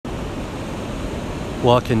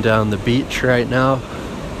walking down the beach right now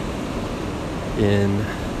in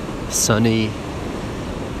sunny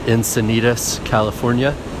Encinitas,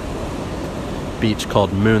 California. Beach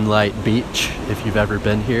called Moonlight Beach, if you've ever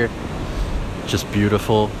been here. Just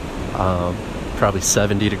beautiful. Probably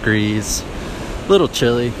 70 degrees. A little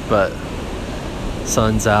chilly, but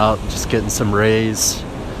sun's out, just getting some rays.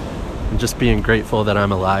 And just being grateful that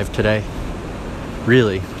I'm alive today.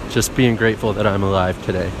 Really, just being grateful that I'm alive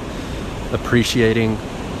today. Appreciating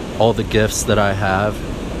all the gifts that I have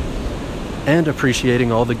and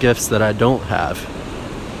appreciating all the gifts that I don't have.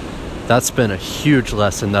 That's been a huge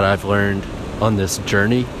lesson that I've learned on this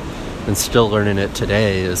journey and still learning it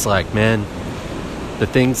today. Is like, man, the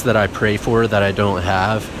things that I pray for that I don't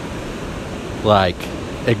have, like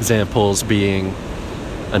examples being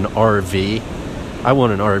an RV. I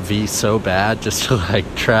want an RV so bad, just to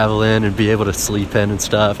like travel in and be able to sleep in and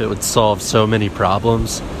stuff. It would solve so many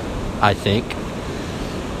problems, I think.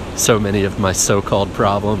 So many of my so-called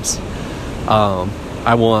problems.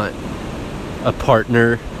 I want a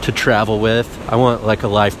partner to travel with. I want like a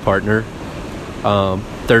life partner.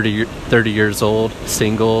 30 years old,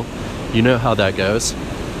 single. You know how that goes.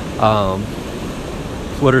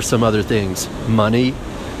 What are some other things? Money.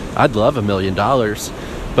 I'd love $1 million.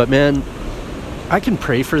 But man, I can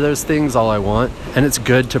pray for those things all I want, and it's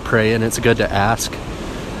good to pray and it's good to ask.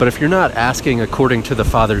 But if you're not asking according to the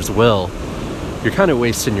Father's will, you're kind of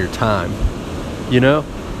wasting your time, you know?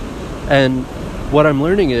 And what I'm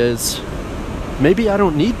learning is maybe I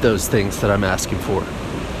don't need those things that I'm asking for.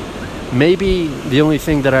 Maybe the only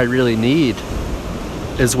thing that I really need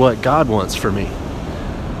is what God wants for me.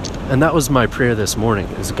 And that was my prayer this morning,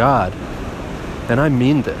 is God, and I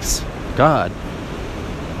mean this, God,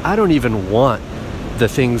 I don't even want the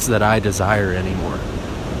things that I desire anymore.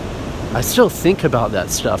 I still think about that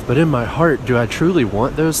stuff, but in my heart, do I truly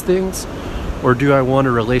want those things? Or do I want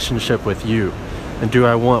a relationship with you? And do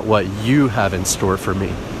I want what you have in store for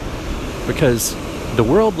me? Because the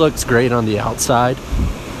world looks great on the outside.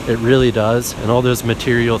 It really does. And all those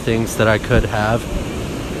material things that I could have,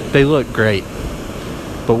 they look great.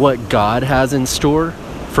 But what God has in store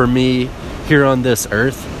for me here on this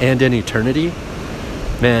earth and in eternity,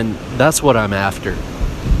 man, that's what I'm after.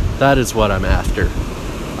 That is what I'm after.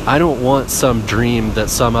 I don't want some dream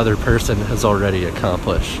that some other person has already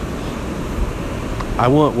accomplished. I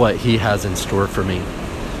want what He has in store for me.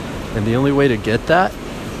 And the only way to get that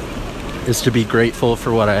is to be grateful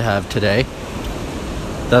for what I have today.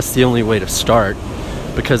 That's the only way to start.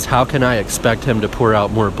 Because how can I expect Him to pour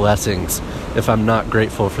out more blessings if I'm not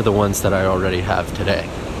grateful for the ones that I already have today?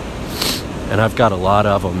 And I've got a lot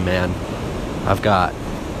of them, man. I've got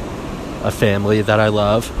a family that I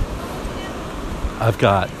love. I've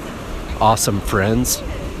got awesome friends.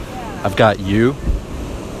 I've got you.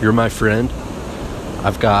 You're my friend.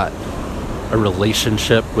 I've got a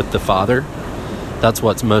relationship with the Father. That's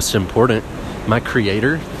what's most important. My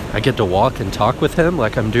Creator. I get to walk and talk with Him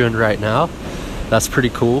like I'm doing right now. That's pretty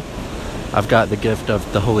cool. I've got the gift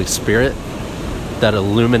of the Holy Spirit that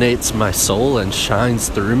illuminates my soul and shines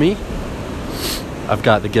through me. I've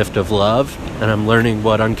got the gift of love, and I'm learning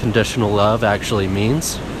what unconditional love actually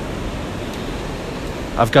means.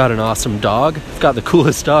 I've got an awesome dog. I've got the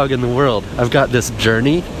coolest dog in the world. I've got this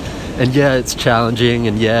journey, and yeah, it's challenging,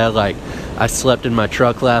 and yeah, like, I slept in my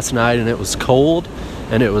truck last night, and it was cold,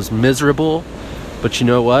 and it was miserable, but you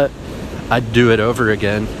know what? I'd do it over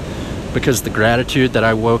again, because the gratitude that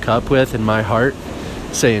I woke up with in my heart,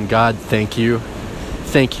 saying, God, thank you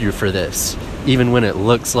for this. Even when it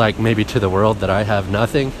looks like maybe to the world that I have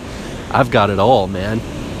nothing, I've got it all, man.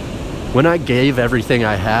 When I gave everything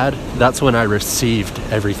I had, that's when I received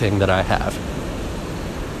everything that I have.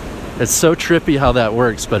 It's so trippy how that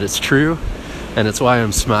works, but it's true, and it's why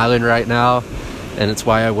I'm smiling right now, and it's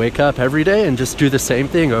why I wake up every day and just do the same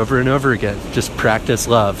thing over and over again. Just practice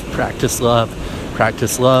love, practice love,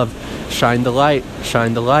 practice love. Shine the light,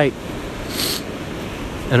 shine the light.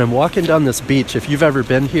 And I'm walking down this beach. If you've ever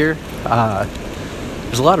been here,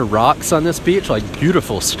 there's a lot of rocks on this beach, like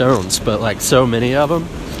beautiful stones, but like so many of them.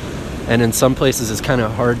 And in some places it's kind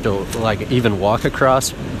of hard to like even walk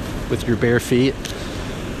across with your bare feet.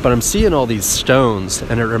 But I'm seeing all these stones,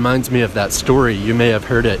 and it reminds me of that story, you may have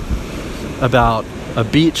heard it, about a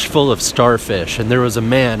beach full of starfish. And there was a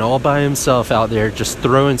man all by himself out there just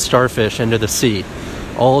throwing starfish into the sea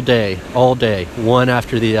all day, one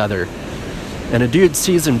after the other. And a dude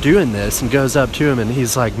sees him doing this and goes up to him, and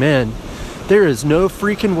he's like, man, there is no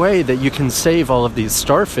freaking way that you can save all of these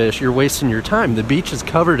starfish. You're wasting your time. The beach is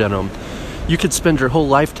covered in them. You could spend your whole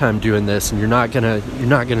lifetime doing this, and you're not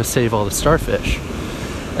gonna save all the starfish.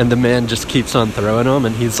 And the man just keeps on throwing them,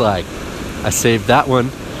 and he's like, I saved that one,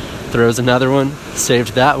 throws another one,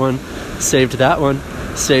 saved that one, saved that one,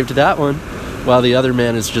 saved that one, while the other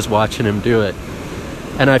man is just watching him do it.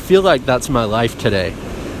 And I feel like that's my life today.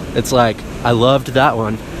 It's like, I loved that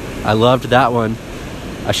one, I loved that one,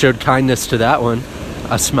 I showed kindness to that one,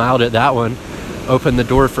 I smiled at that one, opened the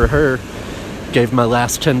door for her, gave my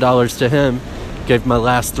last $10 to him, gave my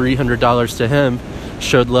last $300 to him,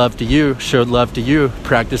 showed love to you,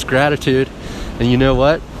 practiced gratitude. And you know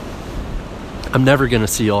what? I'm never going to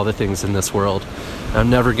see all the things in this world. I'm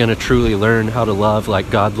never going to truly learn how to love like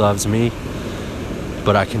God loves me.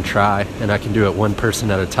 But I can try, and I can do it one person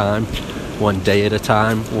at a time, one day at a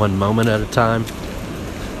time, one moment at a time.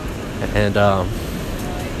 And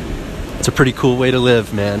it's a pretty cool way to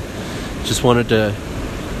live, man. Just wanted to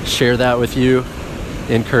share that with you,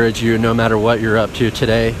 encourage you no matter what you're up to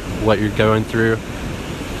today, what you're going through.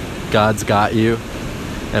 God's got you.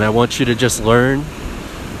 And I want you to just learn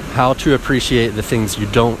how to appreciate the things you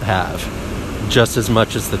don't have just as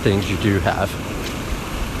much as the things you do have.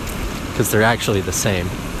 Because they're actually the same.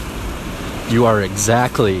 You are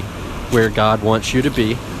exactly where God wants you to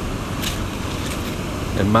be.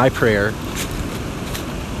 And my prayer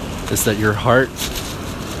is that your heart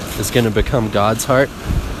is going to become God's heart.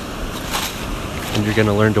 And you're going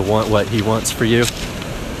to learn to want what He wants for you.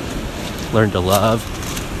 Learn to love.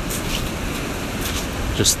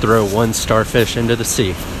 Just throw one starfish into the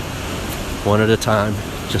sea, one at a time.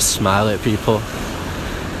 Just smile at people.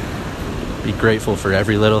 Be grateful for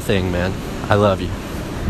every little thing, man. I love you.